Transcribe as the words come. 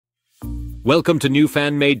Welcome to new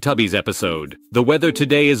fan-made Tubbies episode. The weather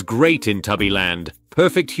today is great in Tubbyland.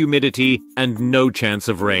 Perfect humidity and no chance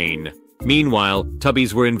of rain. Meanwhile,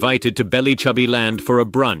 Tubbies were invited to Bellychubby land for a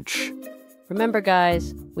brunch. Remember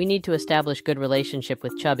guys, we need to establish good relationship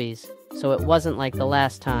with Chubbies, so it wasn't like the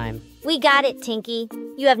last time. We got it, Tinky.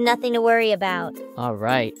 You have nothing to worry about. All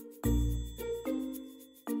right.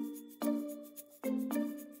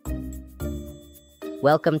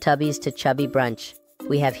 Welcome, Tubbies, to Chubby Brunch.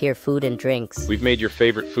 We have here food and drinks. We've made your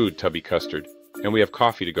favorite food, Tubby Custard, and we have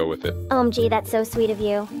coffee to go with it. OMG, that's so sweet of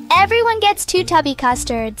you. Everyone gets 2 Tubby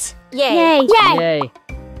custards. Yay. Yay!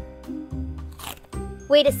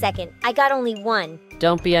 Wait a second, I got only 1.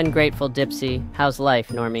 Don't be ungrateful, Dipsy. How's life,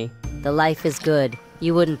 Normie? The life is good.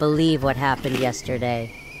 You wouldn't believe what happened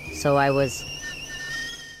yesterday. So I was...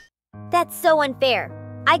 That's so unfair.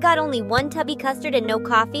 I got only 1 tubby custard and no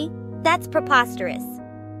coffee? That's preposterous.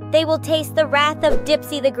 They will taste the wrath of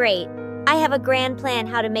Dipsy the Great. I have a grand plan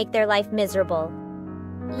how to make their life miserable.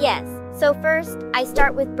 Yes, so first, I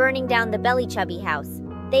start with burning down the Bellychubby house.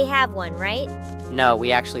 They have one, right? No,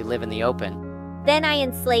 we actually live in the open. Then I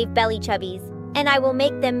enslave Bellychubbies, and I will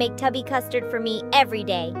make them make tubby custard for me every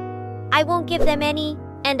day. I won't give them any,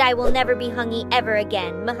 and I will never be hungry ever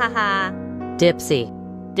again. Mahaha. Dipsy.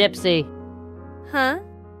 Dipsy. Huh?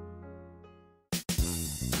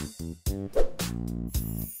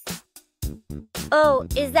 Oh,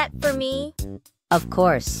 is that for me? Of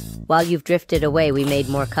course. While you've drifted away, we made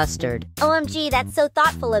more custard. OMG, that's so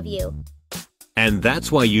thoughtful of you. And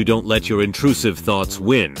that's why you don't let your intrusive thoughts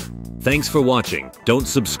win. Thanks for watching. Don't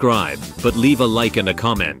subscribe, but leave a like and a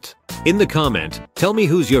comment. In the comment, tell me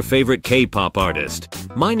who's your favorite K-pop artist.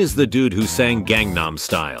 Mine is the dude who sang Gangnam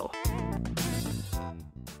Style.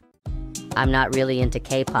 I'm not really into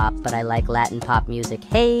K-pop, but I like Latin pop music.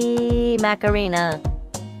 Hey, Macarena!